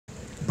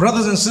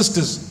Brothers and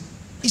sisters,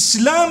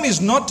 Islam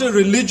is not a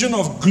religion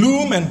of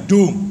gloom and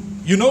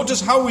doom. You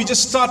notice how we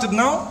just started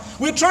now?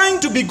 We're trying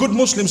to be good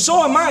Muslims.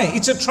 So am I.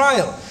 It's a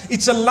trial.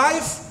 It's a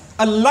life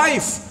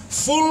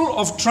full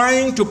of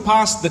trying to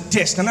pass the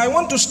test. And I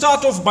want to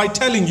start off by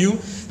telling you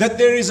that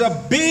there is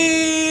a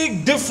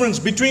big difference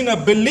between a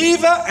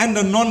believer and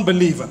a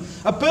non-believer.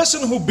 A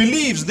person who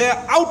believes,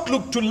 their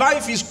outlook to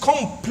life is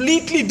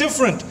completely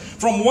different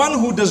from one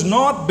who does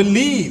not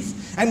believe.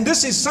 And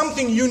this is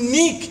something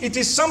unique. It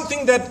is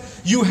something that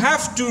you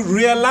have to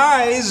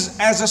realize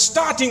as a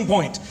starting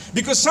point.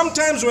 Because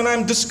sometimes when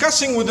I'm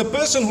discussing with a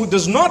person who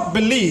does not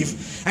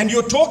believe, and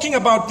you're talking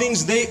about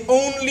things, they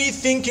only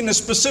think in a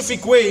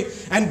specific way.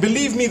 And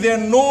believe me, their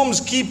norms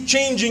keep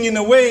changing in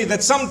a way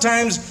that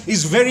sometimes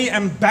is very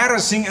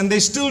embarrassing, and they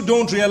still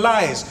don't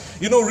realize.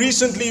 You know,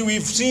 recently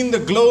we've seen the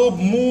globe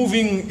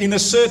moving in a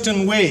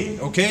certain way,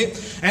 okay?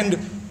 And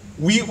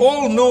we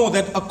all know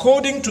that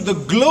according to the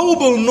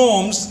global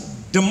norms,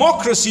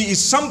 democracy is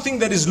something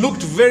that is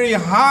looked very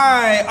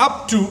high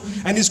up to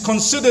and is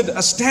considered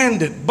a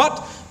standard.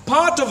 But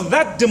part of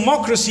that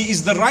democracy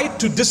is the right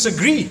to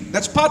disagree.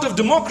 That's part of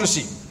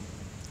democracy,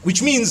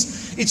 which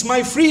means it's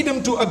my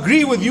freedom to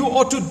agree with you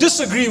or to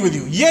disagree with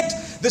you.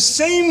 Yet the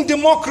same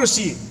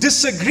democracy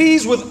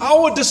disagrees with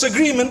our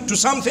disagreement to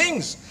some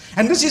things.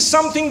 And this is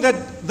something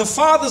that the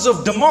fathers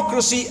of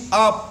democracy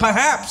are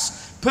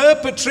perhaps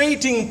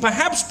perpetrating,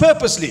 perhaps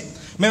purposely.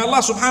 May Allah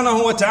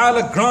subhanahu wa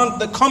ta'ala grant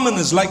the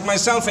commoners like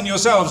myself and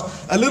yourselves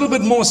a little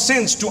bit more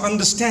sense to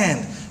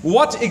understand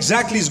what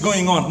exactly is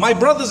going on. My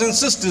brothers and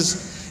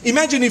sisters,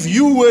 imagine if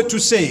you were to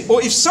say,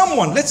 or if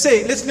someone,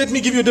 let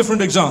me give you a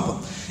different example.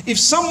 If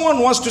someone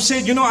was to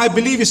say, you know, I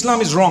believe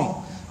Islam is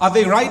wrong, are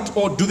they right,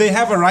 or do they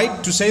have a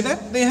right to say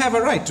that? They have a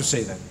right to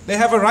say that. They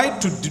have a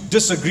right to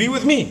disagree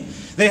with me.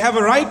 They have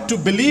a right to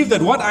believe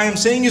that what I am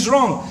saying is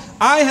wrong.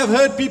 I have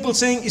heard people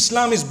saying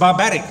Islam is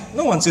barbaric.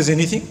 No one says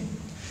anything.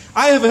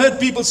 I have heard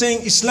people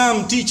saying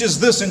Islam teaches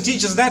this and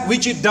teaches that,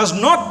 which it does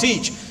not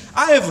teach.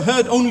 I have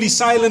heard only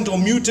silent or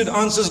muted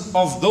answers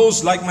of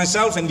those like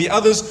myself and the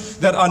others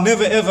that are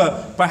never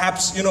ever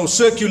perhaps, you know,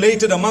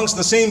 circulated amongst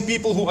the same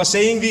people who are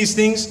saying these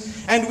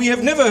things. And we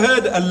have never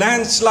heard a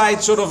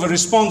landslide sort of a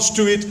response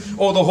to it,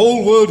 or the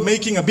whole world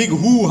making a big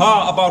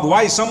hoo-ha about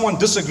why someone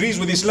disagrees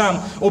with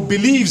Islam or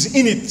believes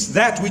in it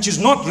that which is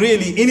not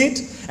really in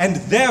it, and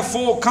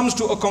therefore comes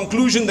to a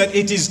conclusion that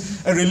it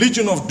is a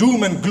religion of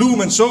doom and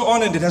gloom and so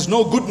on, and it has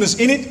no goodness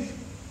in it.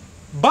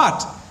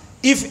 But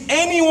if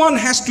anyone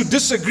has to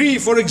disagree,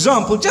 for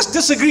example, just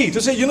disagree,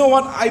 to say, you know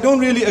what, I don't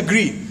really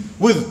agree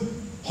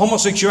with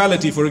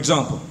homosexuality, for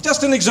example.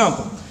 Just an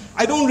example.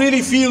 I don't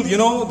really feel, you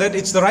know, that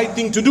it's the right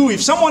thing to do.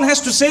 If someone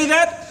has to say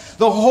that,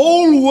 the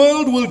whole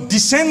world will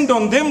descend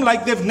on them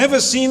like they've never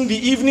seen the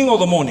evening or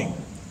the morning.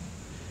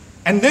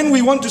 And then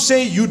we want to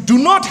say, you do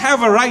not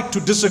have a right to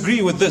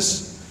disagree with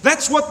this.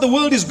 That's what the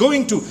world is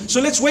going to.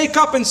 So let's wake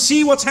up and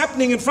see what's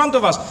happening in front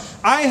of us.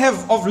 I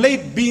have of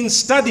late been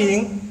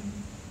studying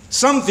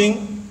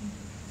something,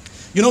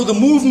 you know, the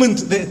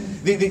movement,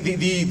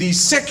 the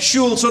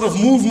sexual sort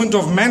of movement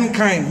of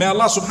mankind. May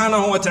Allah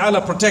subhanahu wa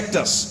ta'ala protect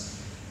us.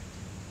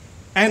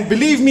 And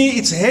believe me,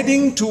 it's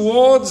heading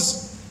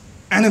towards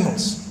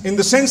animals, in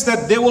the sense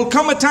that there will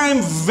come a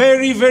time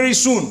very, very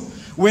soon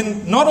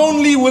when not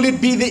only will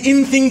it be the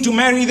in thing to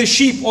marry the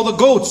sheep or the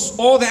goats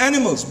or the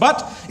animals,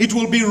 but it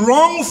will be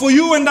wrong for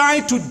you and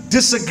I to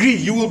disagree.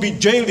 You will be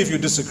jailed if you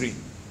disagree.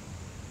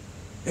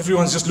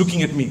 Everyone's just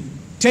looking at me.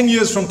 10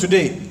 years from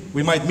today,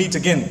 we might meet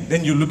again.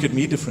 Then you look at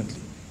me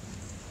differently.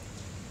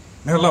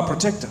 May Allah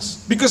protect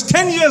us. Because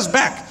 10 years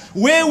back,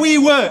 where we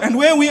were and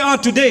where we are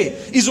today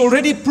is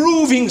already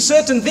proving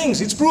certain things.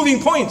 It's proving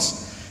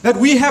points. That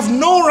we have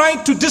no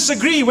right to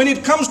disagree when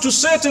it comes to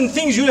certain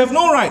things. You have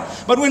no right.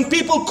 But when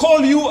people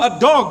call you a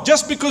dog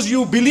just because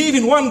you believe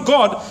in one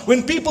God,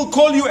 when people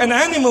call you an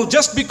animal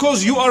just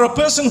because you are a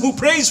person who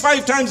prays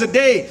 5 times a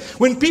day,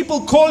 when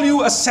people call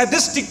you a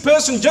sadistic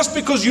person just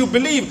because you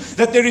believe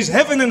that there is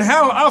heaven and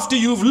hell after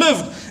you've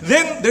lived,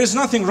 then there is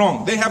nothing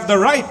wrong. They have the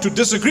right to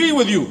disagree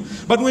with you.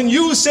 But when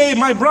you say,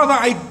 my brother,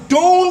 I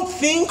don't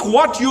think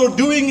what you're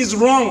doing is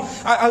wrong,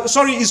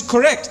 is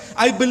correct.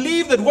 I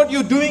believe that what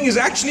you're doing is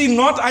actually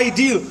not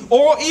ideal.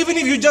 Or even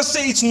if you just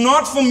say it's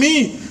not for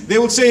me, they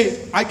will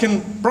say, I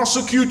can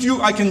prosecute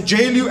you, I can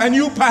jail you, and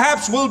you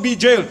perhaps will be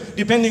jailed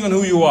depending on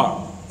who you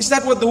are. Is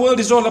that what the world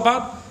is all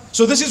about?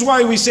 So this is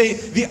why we say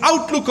the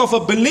outlook of a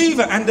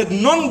believer and a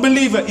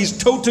non-believer is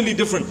totally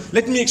different.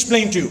 Let me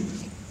explain to you.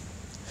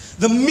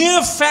 The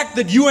mere fact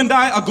that you and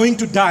I are going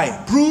to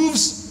die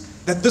proves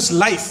that this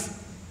life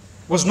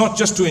was not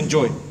just to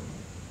enjoy.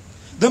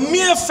 The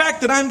mere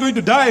fact that I'm going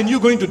to die and you're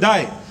going to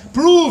die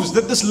proves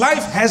that this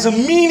life has a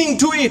meaning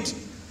to it.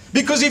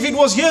 Because if it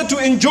was here to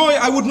enjoy,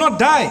 I would not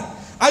die.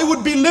 I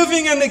would be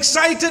living and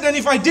excited, and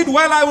if I did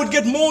well, I would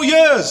get more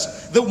years.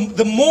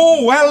 The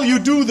more well you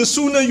do, the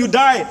sooner you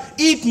die.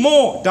 Eat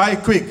more, die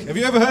quick. Have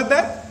you ever heard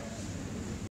that?